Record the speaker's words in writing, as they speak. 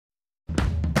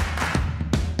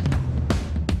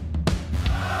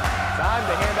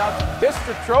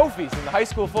District trophies in the high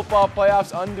school football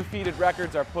playoffs. Undefeated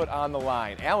records are put on the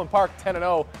line. Allen Park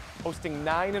 10-0, hosting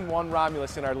 9-1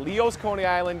 Romulus in our Leo's Coney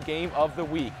Island game of the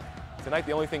week. Tonight,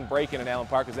 the only thing breaking in Allen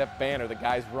Park is that banner the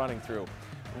guy's running through.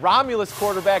 Romulus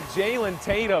quarterback Jalen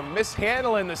Tatum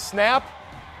mishandling the snap.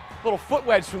 Little foot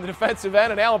wedge from the defensive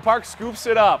end, and Allen Park scoops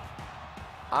it up.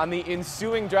 On the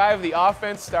ensuing drive, the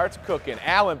offense starts cooking.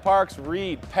 Allen Park's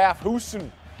Reed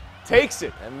Pafhusen takes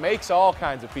it and makes all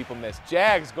kinds of people miss.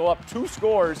 Jags go up 2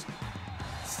 scores.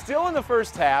 Still in the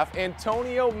first half,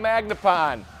 Antonio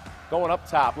Magnapon going up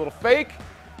top. Little fake,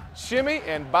 shimmy,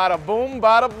 and bada boom,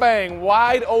 bada bang.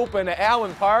 Wide open to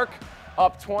Allen Park,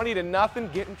 up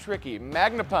 20-0, getting tricky.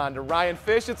 Magnapon to Ryan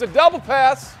Fish. It's a double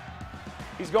pass.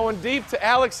 He's going deep to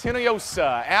Alex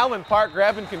Hinojosa. Allen Park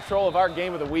grabbing control of our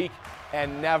game of the week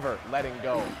and never letting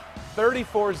go.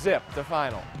 34-zip the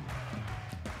final.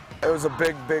 It was a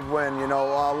big, big win. You know,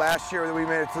 last year we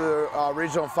made it to the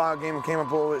regional final game and came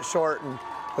up a little bit short. And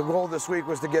the goal this week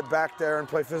was to get back there and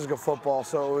play physical football.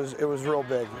 So it was real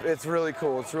big. It's really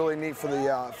cool. It's really neat for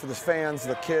the fans,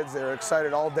 the kids. They're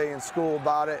excited all day in school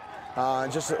about it.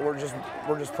 We're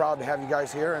just proud to have you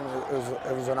guys here, and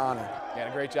it was an honor. Yeah,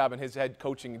 a great job in his head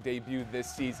coaching debut this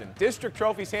season. District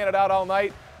trophies handed out all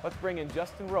night. Let's bring in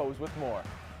Justin Rose with more.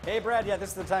 Hey Brad, yeah, this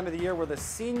is the time of the year where the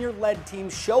senior-led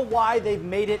teams show why they've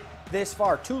made it this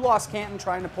far. 2-loss Canton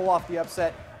trying to pull off the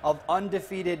upset of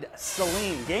undefeated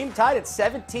Saline. Game tied at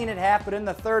 17 at half, but in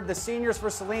the third, the seniors for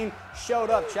Saline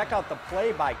showed up. Check out the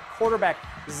play by quarterback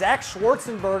Zach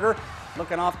Schwarzenberger,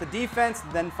 looking off the defense,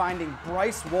 then finding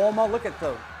Bryce Wolma. Look at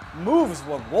the moves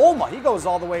with Wolma. He goes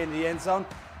all the way into the end zone.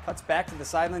 Cuts back to the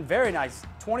sideline. Very nice.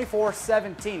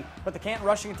 24-17. But the Canton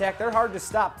rushing attack, they're hard to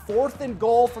stop. 4th and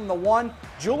goal from the 1.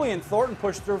 Julian Thornton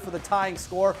pushed through for the tying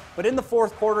score. But in the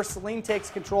 4th quarter, Saline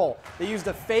takes control. They used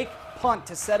a fake punt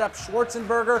to set up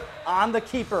Schwarzenberger on the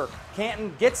keeper.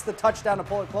 Canton gets the touchdown to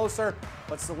pull it closer,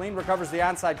 but Saline recovers the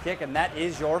onside kick, and that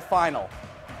is your final.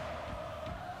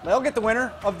 They'll get the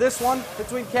winner of this one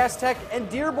between Cass Tech and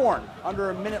Dearborn. Under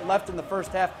a minute left in the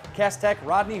first half. Cass Tech,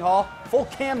 Rodney Hall, full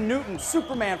Cam Newton,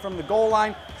 Superman from the goal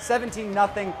line,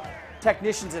 17-0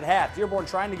 technicians at half. Dearborn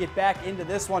trying to get back into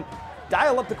this one.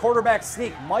 Dial up the quarterback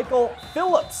sneak. Michael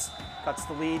Phillips cuts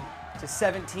the lead to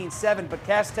 17-7. But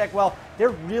Cass Tech, well, they're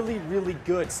really, really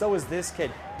good. So is this kid.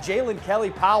 Jalen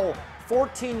Kelly Powell,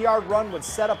 14-yard run would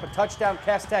set up a touchdown.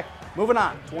 Cass Tech moving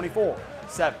on,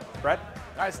 24-7. Brett?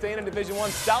 All right, staying in Division I,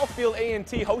 Southfield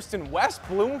A&T hosting West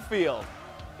Bloomfield.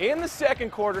 In the second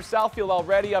quarter, Southfield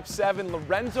already up 7.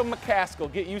 Lorenzo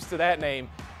McCaskill, get used to that name,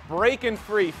 breaking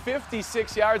free,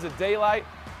 56 yards of daylight,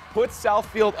 puts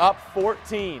Southfield up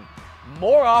 14.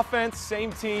 More offense,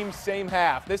 same team, same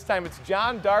half. This time it's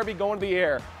John Darby going to the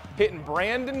air, hitting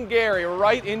Brandon Gary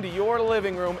right into your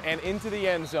living room and into the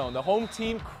end zone. The home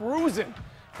team cruising.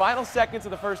 Final seconds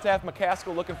of the first half,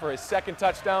 McCaskill looking for his second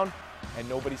touchdown, and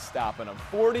nobody's stopping him.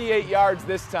 48 yards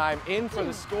this time, in for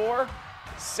the score.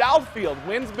 Southfield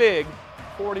wins big,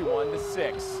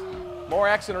 41-6. More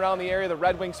action around the area. The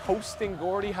Red Wings hosting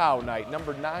Gordie Howe night.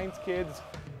 Number 9's kids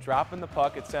dropping the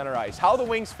puck at center ice. How the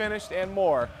Wings finished and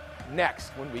more next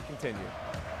when we continue.